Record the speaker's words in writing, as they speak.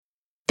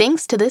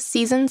Thanks to this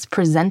season's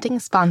presenting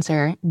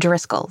sponsor,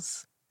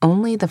 Driscoll's.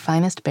 Only the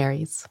finest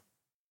berries.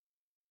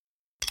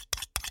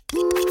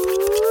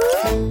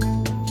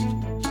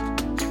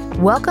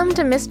 Welcome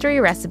to Mystery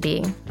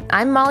Recipe.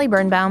 I'm Molly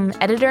Birnbaum,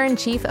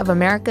 editor-in-chief of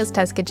America's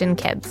Test Kitchen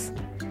Kids.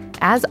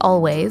 As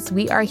always,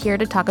 we are here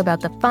to talk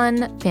about the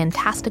fun,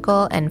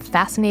 fantastical, and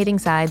fascinating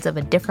sides of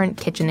a different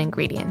kitchen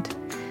ingredient.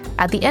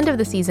 At the end of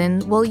the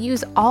season, we'll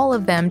use all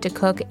of them to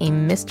cook a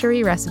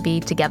mystery recipe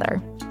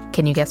together.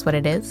 Can you guess what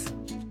it is?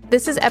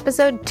 This is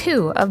episode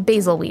 2 of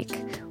Basil Week.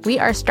 We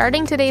are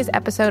starting today's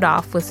episode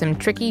off with some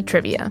tricky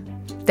trivia.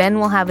 Then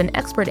we'll have an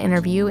expert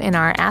interview in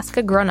our Ask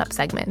a Grown-Up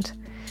segment.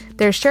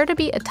 There's sure to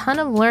be a ton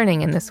of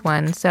learning in this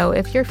one, so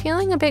if you're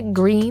feeling a bit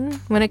green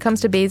when it comes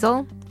to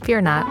basil,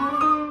 fear not.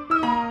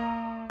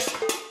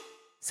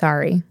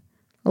 Sorry.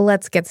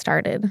 Let's get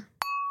started.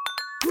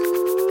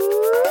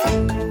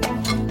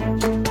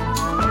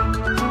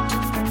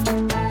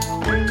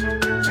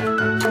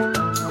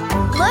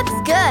 Looks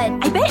good.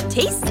 I bet it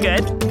tastes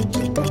good.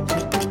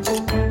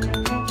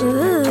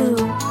 Ooh.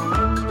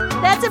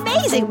 That's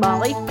amazing,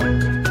 Molly.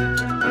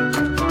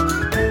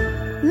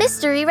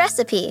 Mystery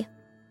recipe.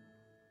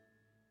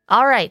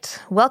 All right,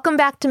 welcome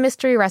back to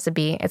Mystery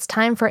Recipe. It's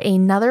time for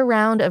another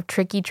round of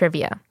tricky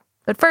trivia.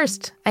 But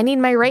first, I need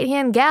my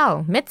right-hand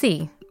gal,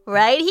 Mitzi.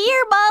 Right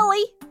here,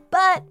 Molly.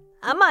 But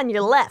I'm on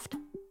your left.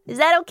 Is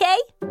that okay?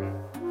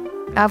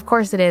 Of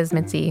course it is,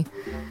 Mitzi.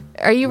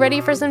 Are you ready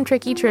for some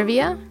tricky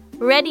trivia?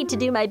 Ready to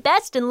do my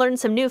best and learn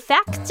some new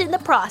facts in the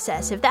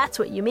process, if that's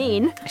what you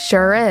mean.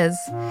 Sure is.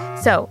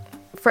 So,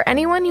 for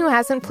anyone who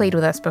hasn't played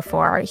with us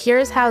before,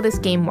 here's how this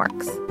game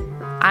works.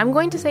 I'm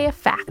going to say a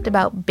fact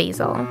about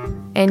basil,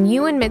 and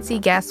you and Mitzi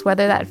guess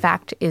whether that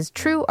fact is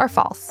true or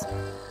false.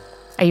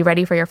 Are you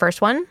ready for your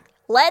first one?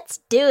 Let's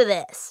do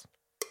this.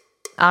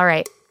 All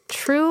right,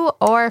 true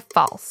or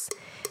false?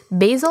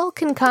 Basil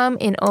can come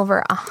in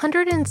over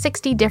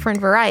 160 different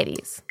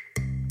varieties.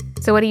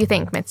 So what do you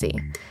think, Mitzi?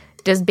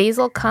 Does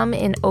basil come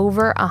in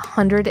over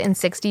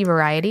 160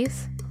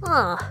 varieties?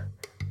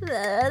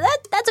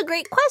 That's a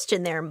great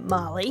question there,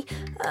 Molly.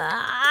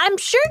 I'm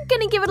sure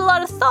gonna give it a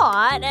lot of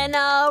thought and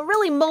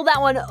really mull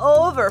that one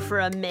over for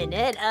a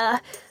minute.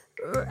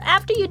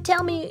 After you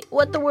tell me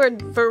what the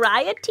word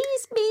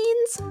varieties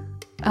means.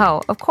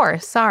 Oh, of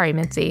course. Sorry,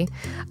 Mitzi.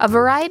 A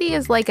variety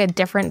is like a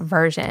different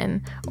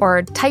version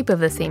or type of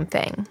the same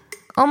thing.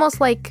 Almost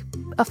like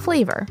a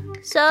flavor.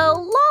 So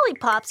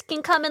lollipops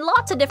can come in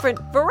lots of different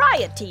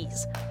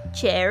varieties.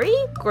 Cherry,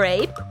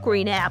 grape,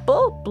 green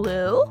apple,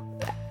 blue.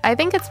 I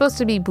think it's supposed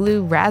to be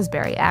blue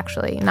raspberry,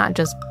 actually, not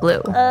just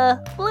blue.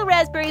 Blue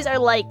raspberries are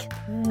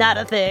not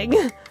a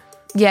thing.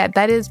 Yeah,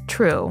 that is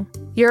true.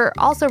 You're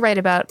also right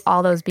about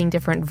all those being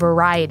different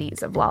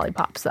varieties of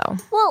lollipops, though.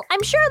 Well,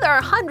 I'm sure there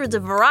are hundreds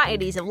of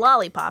varieties of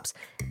lollipops.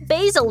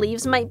 Basil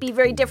leaves might be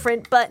very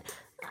different, but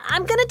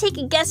I'm gonna take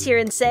a guess here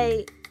and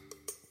say,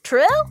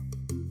 true?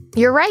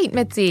 You're right,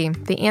 Mitzi.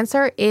 The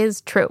answer is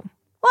true.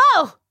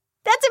 Whoa,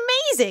 that's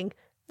amazing.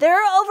 There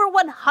are over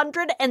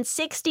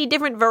 160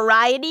 different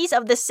varieties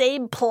of the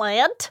same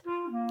plant?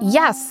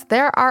 Yes,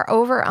 there are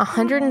over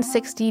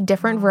 160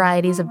 different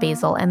varieties of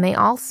basil, and they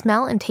all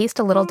smell and taste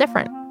a little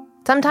different.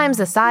 Sometimes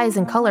the size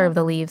and color of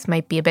the leaves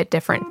might be a bit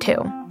different,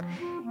 too.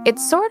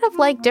 It's sort of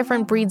like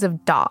different breeds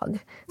of dog.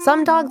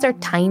 Some dogs are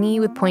tiny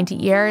with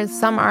pointy ears,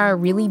 some are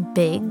really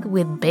big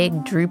with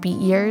big, droopy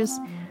ears.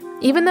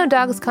 Even though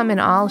dogs come in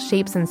all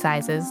shapes and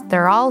sizes,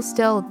 they're all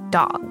still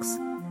dogs.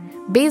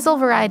 Basil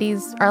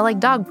varieties are like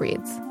dog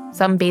breeds.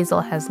 Some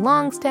basil has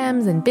long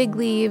stems and big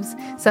leaves.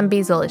 Some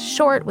basil is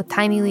short with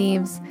tiny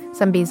leaves.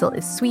 Some basil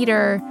is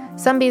sweeter.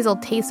 Some basil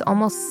tastes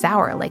almost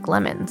sour like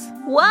lemons.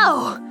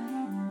 Whoa!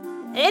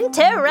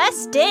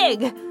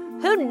 Interesting!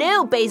 Who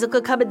knew basil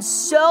could come in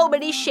so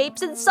many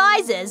shapes and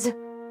sizes?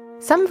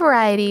 Some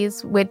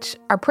varieties, which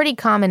are pretty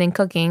common in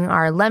cooking,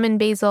 are lemon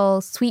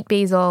basil, sweet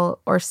basil,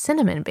 or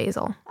cinnamon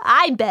basil.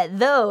 I bet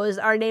those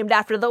are named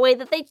after the way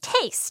that they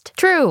taste.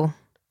 True.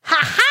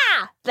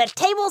 Ha-ha! The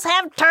tables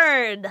have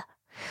turned!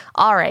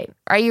 All right,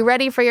 are you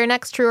ready for your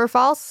next true or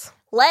false?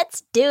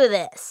 Let's do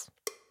this.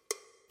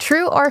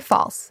 True or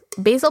false?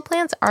 Basil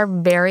plants are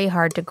very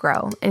hard to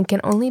grow and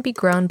can only be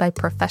grown by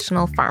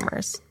professional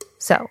farmers.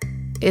 So,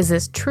 is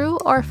this true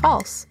or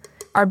false?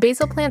 Are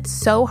basil plants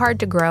so hard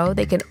to grow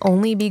they can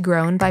only be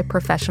grown by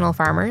professional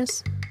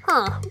farmers?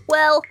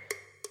 Well,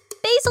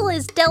 basil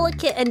is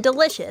delicate and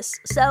delicious,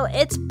 so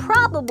it's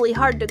probably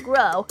hard to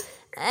grow.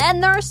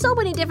 And there are so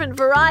many different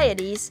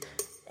varieties.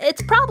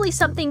 It's probably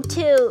something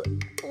to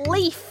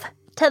leaf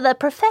to the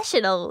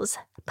professionals,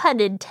 pun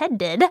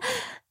intended.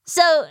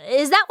 So,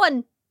 is that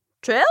one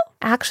true?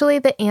 Actually,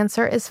 the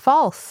answer is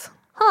false.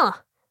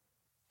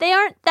 They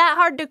aren't that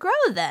hard to grow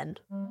then.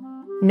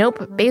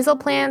 Nope, basil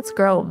plants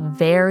grow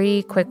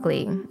very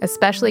quickly,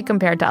 especially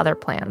compared to other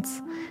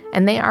plants.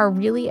 And they are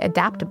really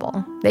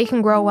adaptable. They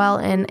can grow well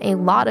in a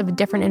lot of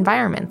different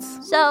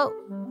environments. So,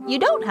 you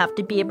don't have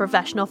to be a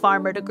professional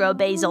farmer to grow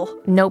basil.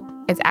 Nope,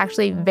 it's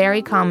actually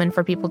very common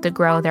for people to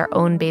grow their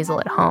own basil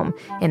at home,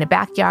 in a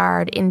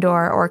backyard,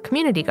 indoor, or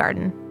community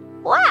garden.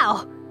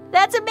 Wow,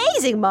 that's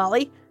amazing,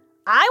 Molly.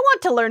 I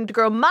want to learn to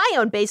grow my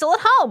own basil at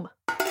home.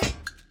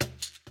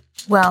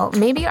 Well,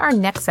 maybe our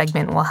next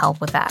segment will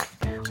help with that.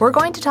 We're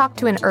going to talk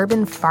to an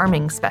urban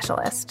farming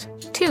specialist.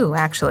 Two,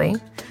 actually.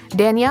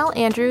 Danielle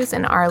Andrews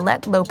and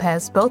Arlette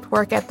Lopez both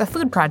work at the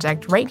Food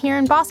Project right here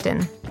in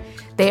Boston.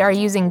 They are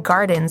using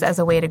gardens as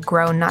a way to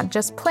grow not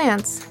just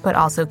plants, but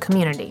also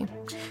community.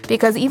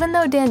 Because even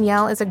though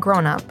Danielle is a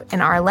grown-up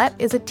and Arlette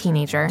is a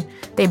teenager,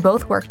 they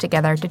both work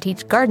together to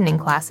teach gardening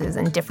classes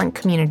in different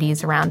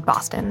communities around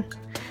Boston.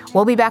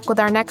 We'll be back with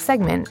our next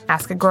segment,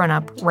 Ask a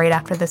Grown-Up, right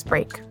after this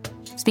break.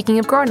 Speaking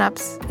of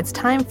grown-ups, it's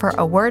time for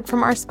a word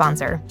from our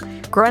sponsor.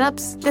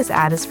 Grown-ups, this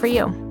ad is for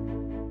you.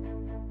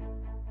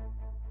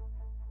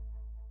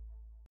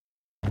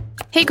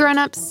 Hey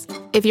grown-ups!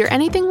 If you're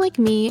anything like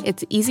me,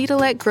 it's easy to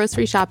let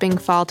grocery shopping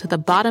fall to the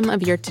bottom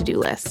of your to-do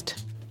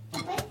list.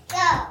 Let's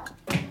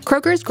go.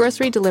 Kroger's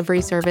grocery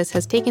delivery service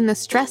has taken the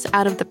stress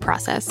out of the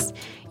process.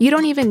 You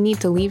don't even need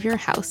to leave your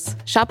house.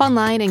 Shop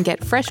online and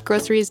get fresh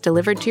groceries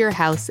delivered to your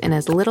house in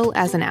as little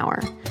as an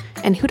hour.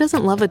 And who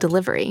doesn't love a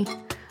delivery?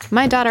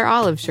 My daughter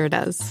Olive sure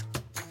does.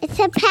 It's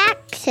a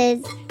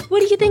package. What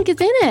do you think is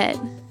in it?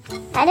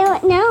 I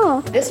don't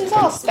know. This is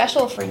all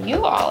special for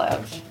you,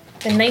 Olive.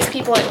 The nice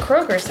people at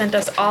Kroger sent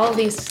us all of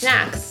these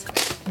snacks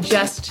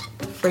just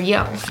for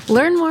you.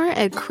 Learn more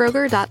at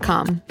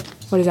Kroger.com.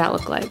 What does that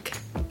look like?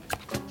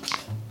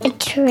 A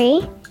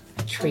tree?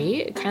 A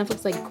tree? It kind of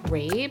looks like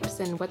grapes.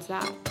 And what's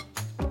that?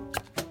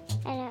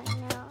 I don't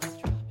know.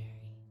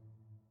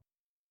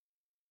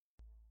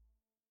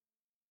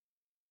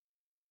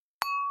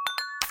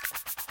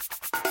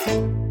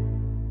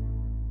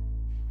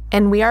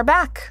 And we are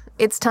back.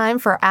 It's time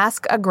for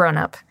Ask a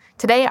Grown-Up.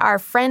 Today, our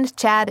friend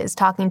Chad is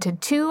talking to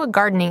two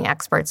gardening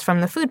experts from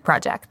the Food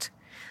Project.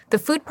 The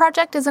Food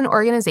Project is an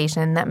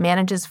organization that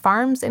manages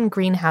farms and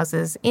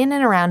greenhouses in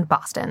and around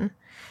Boston.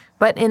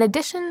 But in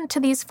addition to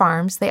these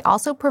farms, they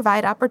also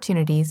provide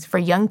opportunities for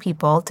young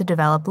people to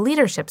develop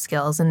leadership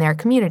skills in their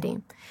community.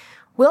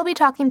 We'll be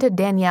talking to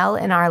Danielle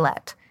and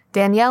Arlette.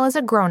 Danielle is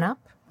a grown-up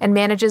and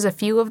manages a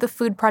few of the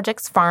Food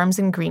Project's farms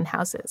and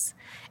greenhouses.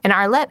 And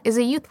Arlette is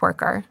a youth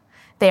worker.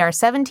 They are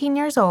 17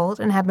 years old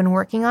and have been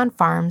working on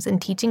farms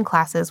and teaching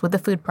classes with the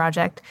Food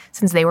Project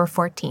since they were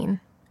 14.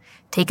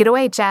 Take it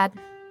away, Chad.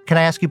 Can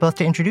I ask you both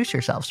to introduce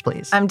yourselves,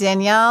 please? I'm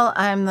Danielle.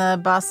 I'm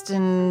the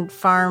Boston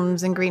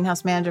Farms and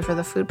Greenhouse Manager for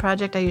the Food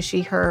Project. I use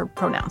she, her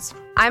pronouns.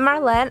 I'm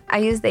Arlette. I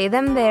use they,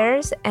 them,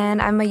 theirs,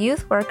 and I'm a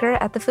youth worker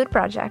at the Food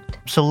Project.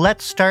 So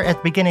let's start at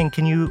the beginning.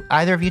 Can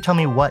either of you tell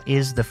me what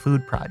is the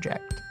Food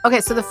Project?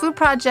 Okay, so the Food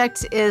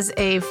Project is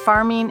a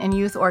farming and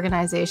youth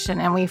organization,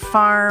 and we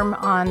farm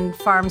on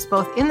farms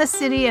both in the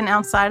city and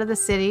outside of the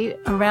city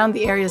around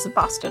the areas of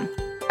Boston.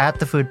 At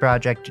the Food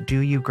Project, do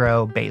you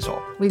grow basil?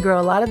 We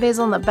grow a lot of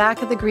basil in the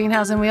back of the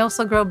greenhouse, and we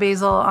also grow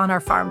basil on our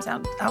farms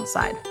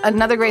outside.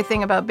 Another great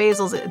thing about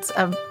basil is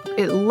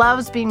it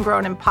loves being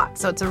grown in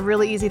pots, so it's a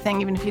really easy thing.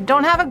 Even if you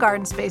don't have a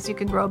garden space, you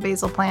can grow a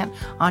basil plant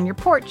on your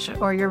porch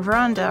or your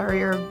veranda or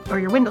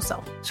your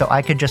windowsill. So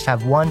I could just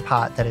have one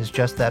pot that is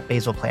just that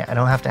basil plant. I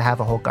don't have to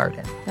have a whole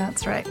garden.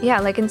 That's right.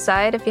 Yeah, like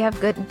inside, if you have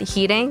good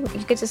heating,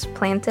 you could just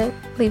plant it,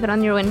 leave it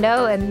on your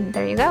window, and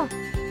there you go.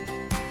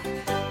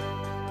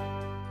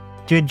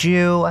 Did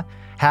you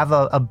have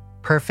a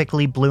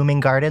perfectly blooming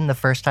garden the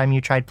first time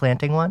you tried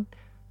planting one?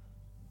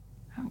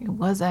 It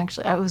was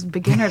actually. I was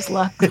beginner's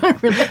luck.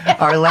 Really.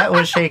 Arlette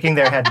was shaking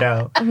their head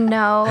no.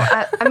 No.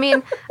 I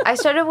mean, I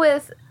started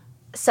with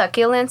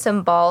succulents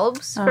and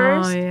bulbs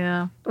first. Oh,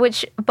 yeah.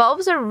 Which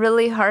bulbs are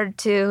really hard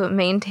to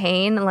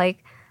maintain.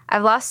 Like,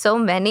 I've lost so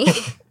many.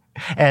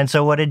 And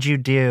so what did you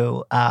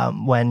do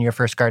when your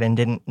first garden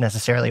didn't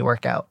necessarily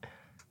work out?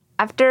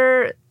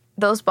 After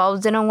those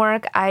bulbs didn't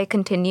work, I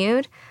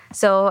continued.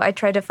 So I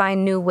tried to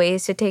find new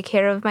ways to take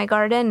care of my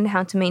garden and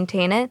how to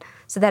maintain it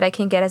so that I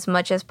can get as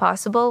much as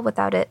possible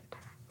without it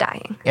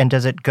dying. And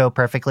does it go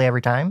perfectly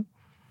every time?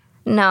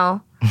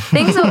 No.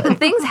 Things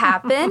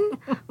happen,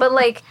 but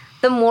like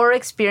the more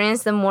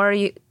experience, the more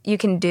you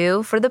can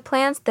do for the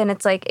plants, then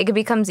it's like it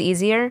becomes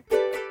easier.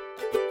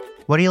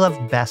 What do you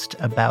love best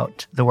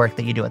about the work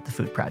that you do at the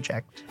Food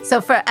Project?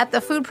 So at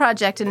the Food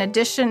Project, in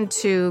addition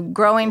to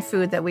growing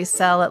food that we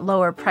sell at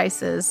lower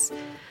prices,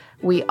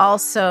 we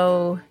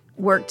also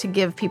work to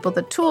give people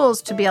the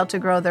tools to be able to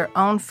grow their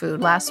own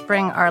food. Last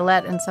spring,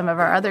 Arlette and some of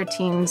our other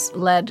teams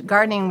led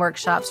gardening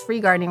workshops, free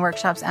gardening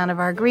workshops out of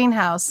our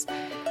greenhouse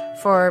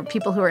for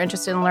people who are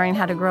interested in learning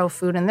how to grow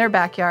food in their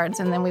backyards.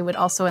 And then we would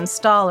also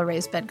install a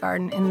raised bed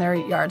garden in their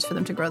yards for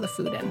them to grow the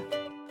food in.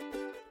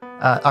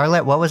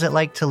 Arlette, what was it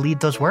like to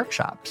lead those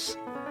workshops?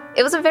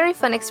 It was a very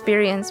fun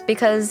experience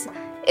because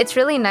it's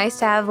really nice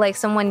to have like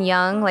someone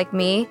young like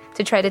me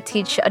to try to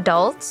teach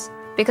adults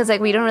because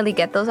like we don't really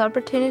get those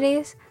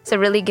opportunities. So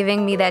really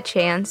giving me that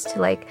chance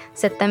to like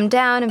sit them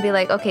down and be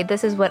like, okay,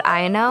 this is what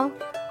I know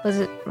was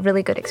a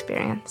really good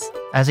experience.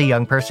 As a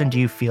young person, do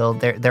you feel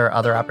there are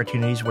other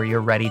opportunities where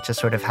you're ready to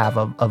sort of have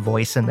a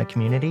voice in the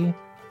community?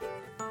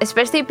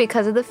 Especially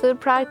because of the Food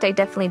Project, I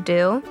definitely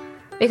do.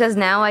 Because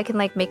now I can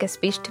like make a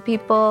speech to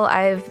people.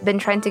 I've been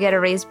trying to get a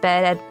raised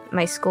bed at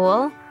my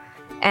school.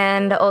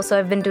 And also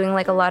I've been doing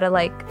like a lot of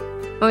like,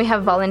 when we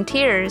have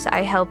volunteers,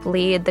 I help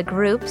lead the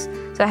groups.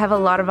 So I have a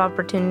lot of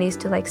opportunities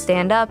to like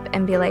stand up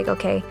and be like,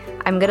 okay,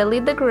 I'm going to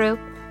lead the group.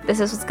 This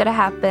is what's going to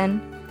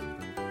happen.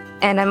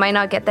 And I might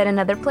not get that in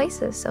other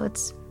places. So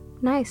it's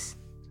nice.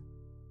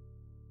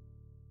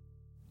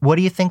 What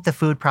do you think the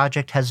Food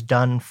Project has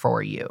done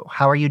for you?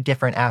 How are you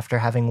different after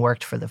having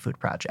worked for the Food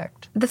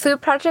Project? The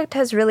Food Project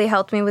has really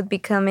helped me with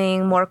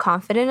becoming more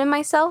confident in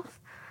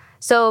myself.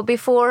 So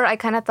before, I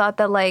kind of thought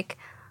that, like,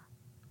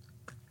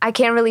 I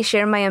can't really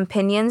share my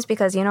opinions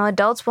because, you know,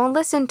 adults won't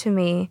listen to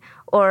me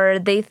or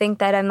they think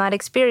that I'm not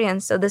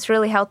experienced. So this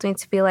really helped me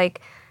to be like,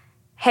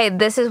 hey,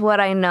 this is what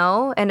I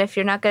know. And if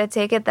you're not going to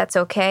take it, that's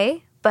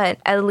okay. But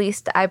at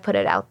least I put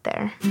it out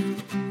there.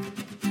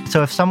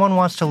 So if someone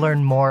wants to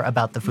learn more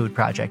about the Food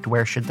Project,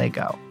 where should they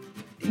go?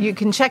 You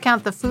can check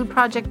out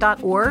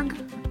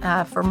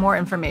thefoodproject.org for more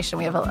information.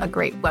 We have a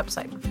great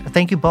website.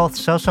 Thank you both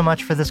so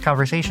much for this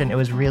conversation. It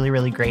was really,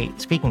 really great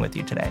speaking with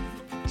you today.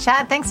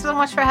 Chad, thanks so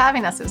much for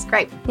having us. It was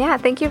great. Yeah,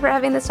 thank you for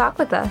having this talk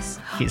with us.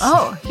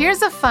 Oh,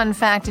 here's a fun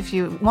fact if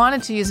you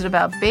wanted to use it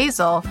about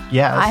basil.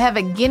 Yes. I have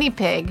a guinea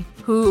pig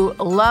who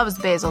loves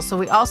basil. So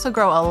we also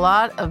grow a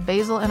lot of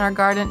basil in our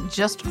garden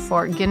just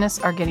for Guinness,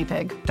 our guinea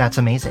pig. That's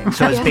amazing.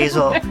 So is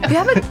basil... You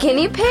have a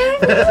guinea pig?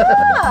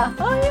 Yeah.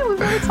 Oh, yeah, we've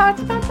already talked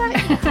about that.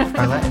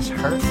 Arlette is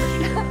hurt.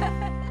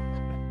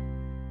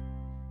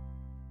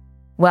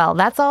 Well,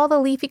 that's all the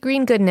leafy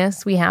green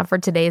goodness we have for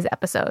today's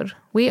episode.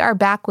 We are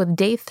back with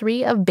day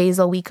 3 of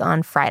Basil Week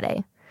on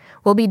Friday.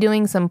 We'll be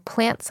doing some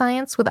plant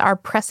science with our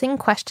pressing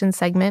question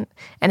segment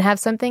and have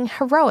something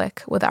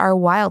heroic with our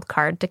wild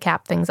card to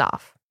cap things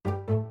off.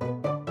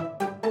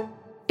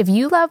 If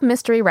you love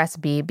Mystery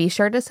Recipe, be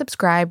sure to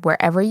subscribe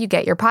wherever you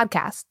get your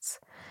podcasts.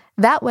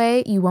 That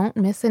way, you won't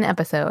miss an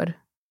episode.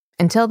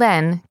 Until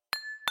then,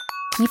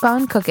 keep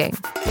on cooking.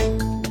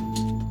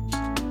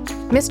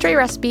 Mystery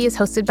Recipe is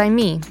hosted by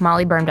me,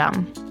 Molly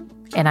Birnbaum,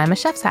 and I'm a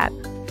chef's hat.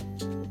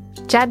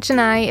 Chad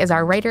Chennai is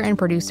our writer and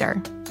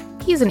producer.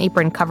 He's an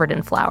apron covered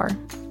in flour.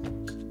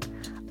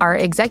 Our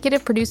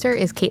executive producer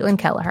is Caitlin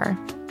Kelleher.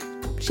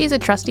 She's a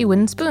trusty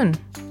wooden spoon.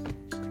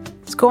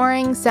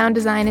 Scoring, sound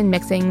design, and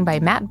mixing by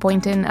Matt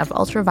Boynton of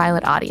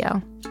Ultraviolet Audio,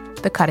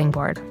 The Cutting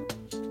Board.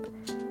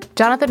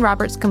 Jonathan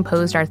Roberts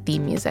composed our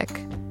theme music.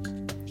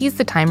 He's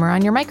the timer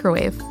on your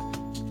microwave.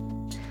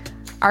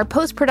 Our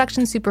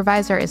post-production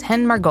supervisor is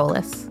Hen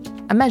Margolis,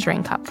 a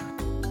measuring cup.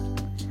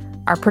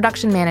 Our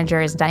production manager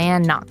is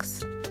Diane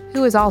Knox,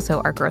 who is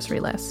also our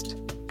grocery list.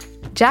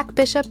 Jack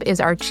Bishop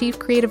is our chief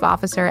creative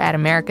officer at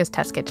America's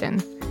Test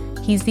Kitchen.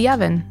 He's the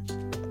oven.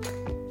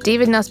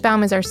 David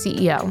Nussbaum is our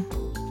CEO,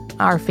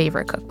 our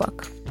favorite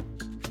cookbook.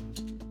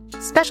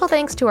 Special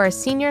thanks to our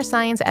senior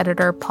science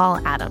editor,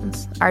 Paul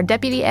Adams, our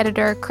deputy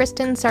editor,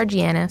 Kristen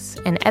Sargianis,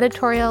 and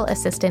editorial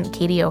assistant,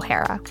 Katie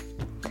O'Hara.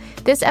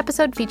 This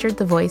episode featured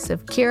the voice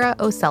of Kira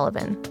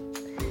O'Sullivan.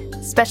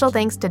 Special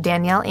thanks to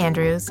Danielle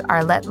Andrews,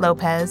 Arlette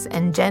Lopez,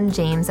 and Jen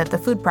James at the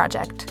Food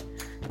Project.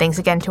 Thanks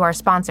again to our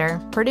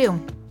sponsor, Purdue.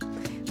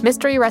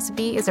 Mystery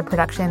Recipe is a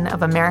production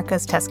of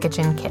America's Test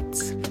Kitchen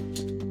Kids.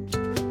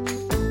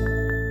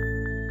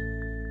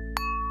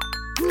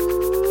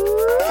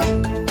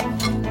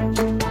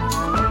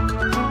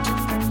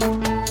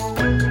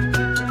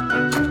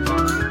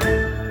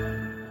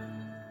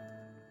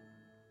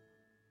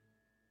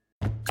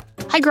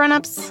 Hi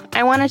grown-ups,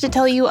 I wanted to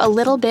tell you a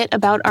little bit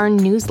about our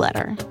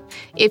newsletter.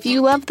 If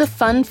you love the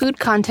fun food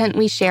content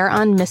we share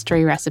on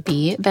Mystery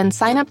Recipe, then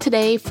sign up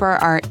today for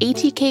our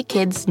ATK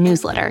Kids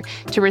newsletter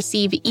to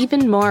receive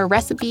even more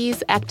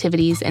recipes,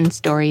 activities, and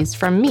stories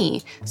from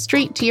me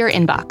straight to your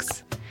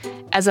inbox.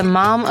 As a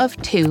mom of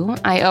 2,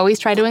 I always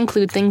try to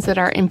include things that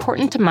are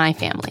important to my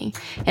family,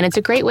 and it's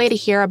a great way to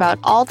hear about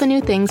all the new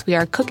things we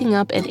are cooking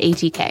up at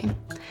ATK.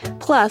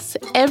 Plus,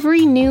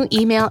 every new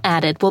email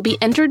added will be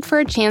entered for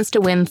a chance to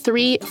win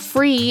 3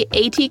 free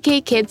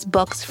ATK Kids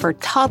books for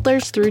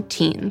toddlers through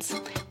teens.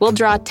 We'll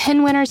draw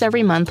 10 winners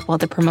every month while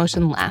the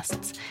promotion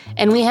lasts.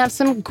 And we have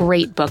some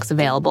great books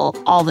available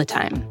all the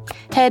time.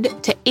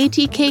 Head to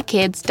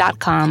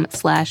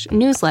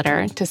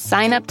atkkids.com/newsletter to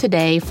sign up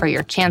today for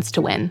your chance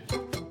to win.